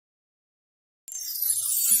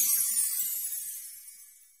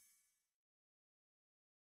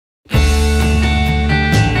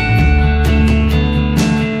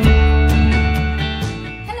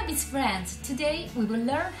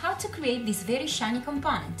create this very shiny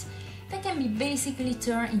component that can be basically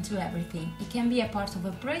turned into everything. It can be a part of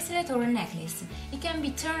a bracelet or a necklace. It can be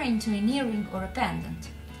turned into an earring or a pendant.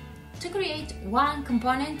 To create one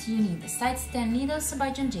component, you need size 10 needles by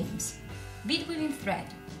John James, bead weaving thread,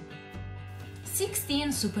 16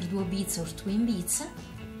 Superduo beads or twin beads,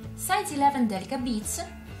 size 11 delicate beads,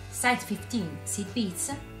 size 15 seed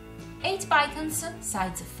beads, 8 bicones,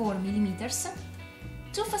 size 4 mm,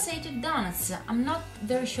 2 faceted donuts. I'm not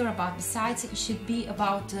very sure about the size, it should be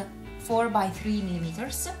about 4 by 3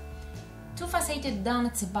 mm, 2 faceted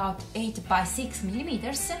donuts about 8 by 6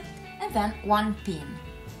 mm, and then 1 pin.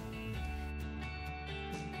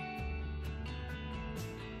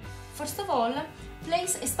 First of all,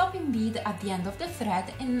 place a stopping bead at the end of the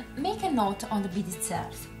thread and make a knot on the bead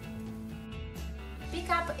itself. Pick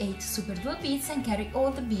up 8 Superduo beads and carry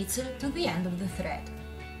all the beads to the end of the thread.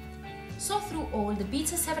 Sew through all the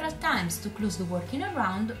beads several times to close the working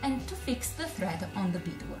around and to fix the thread on the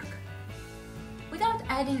beadwork. Without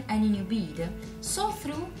adding any new bead, sew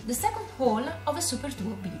through the second hole of a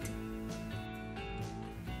Superduo bead.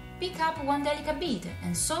 Pick up 1 delicate bead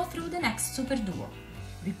and sew through the next Superduo.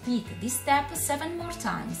 Repeat this step 7 more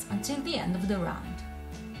times until the end of the round.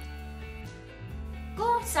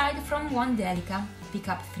 Go outside from 1 delica, pick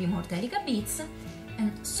up 3 more delicate beads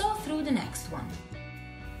and sew through the next one.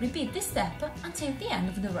 Repeat this step until the end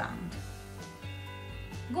of the round.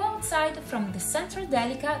 Go outside from the central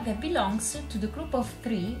delica that belongs to the group of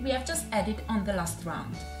 3 we have just added on the last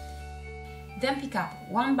round. Then pick up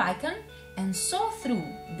 1 bicone and sew through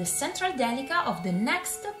the central delica of the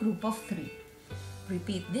next group of 3.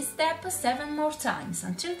 Repeat this step 7 more times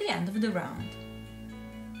until the end of the round.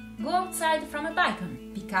 Go outside from a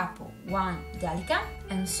bicone, pick up 1 delica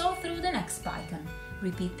and sew through the next bicone.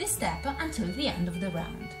 Repeat this step until the end of the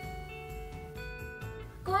round.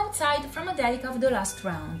 Go outside from a delica of the last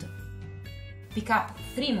round. Pick up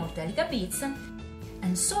 3 more delica beads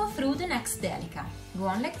and sew through the next delica. Go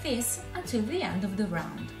on like this until the end of the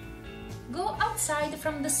round. Go outside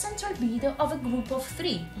from the central bead of a group of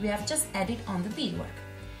 3 we have just added on the beadwork.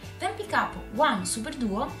 Then pick up 1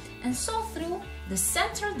 Superduo and sew through the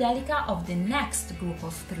central delica of the next group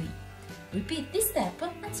of 3. Repeat this step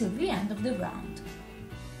until the end of the round.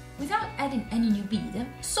 Without adding any new bead,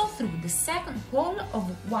 sew through the second hole of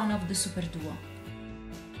one of the Superduo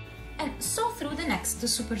and sew through the next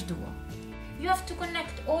Superduo. You have to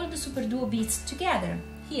connect all the Superduo beads together,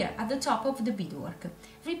 here at the top of the beadwork.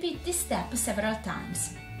 Repeat this step several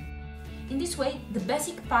times. In this way, the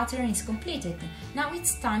basic pattern is completed. Now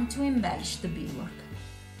it's time to embellish the beadwork.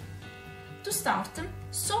 To start,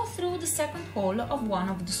 sew through the second hole of one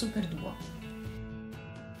of the Superduo.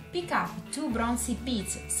 Pick up 2 bronze seed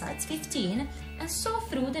beads, size 15, and sew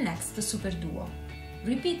through the next Superduo.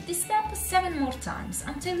 Repeat this step 7 more times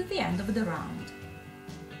until the end of the round.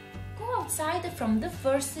 Go outside from the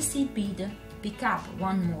first seed bead, pick up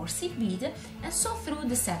 1 more seed bead and sew through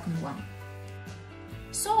the second one.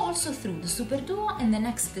 Sew also through the Superduo and the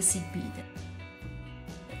next seed bead.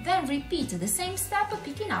 Then repeat the same step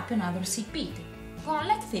picking up another seed bead. Go on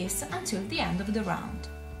like this until the end of the round.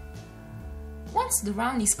 Once the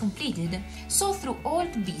round is completed, sew through all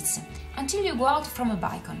the beads until you go out from a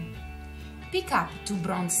bicone. Pick up 2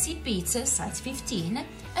 bronze seed beads, size 15,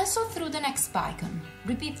 and sew through the next bicone.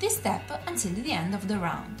 Repeat this step until the end of the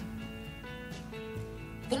round.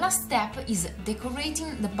 The last step is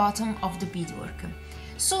decorating the bottom of the beadwork.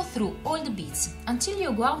 Sew through all the beads until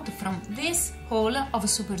you go out from this hole of a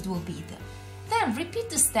Superduo bead. Then repeat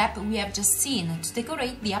the step we have just seen to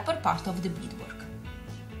decorate the upper part of the beadwork.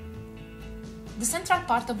 The central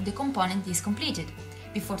part of the component is completed.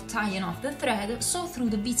 Before tying off the thread, sew through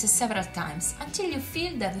the beads several times until you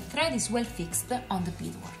feel that the thread is well fixed on the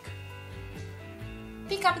beadwork.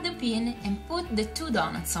 Pick up the pin and put the 2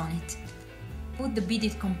 donuts on it. Put the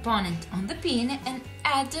beaded component on the pin and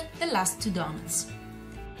add the last 2 donuts.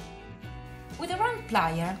 With a round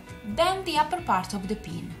plier, bend the upper part of the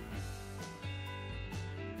pin.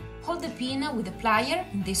 Hold the pin with the plier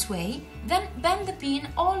in this way, then bend the pin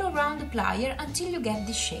all around the plier until you get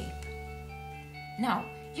this shape. Now,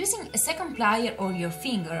 using a second plier or your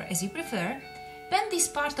finger as you prefer, bend this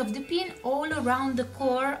part of the pin all around the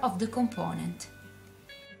core of the component.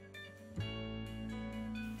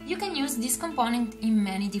 You can use this component in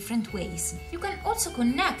many different ways. You can also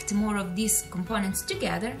connect more of these components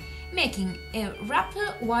together, making a wrap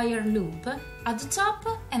wire loop at the top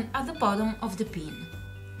and at the bottom of the pin.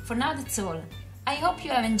 For now that's all. I hope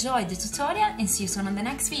you have enjoyed the tutorial and see you soon on the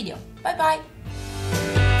next video. Bye bye!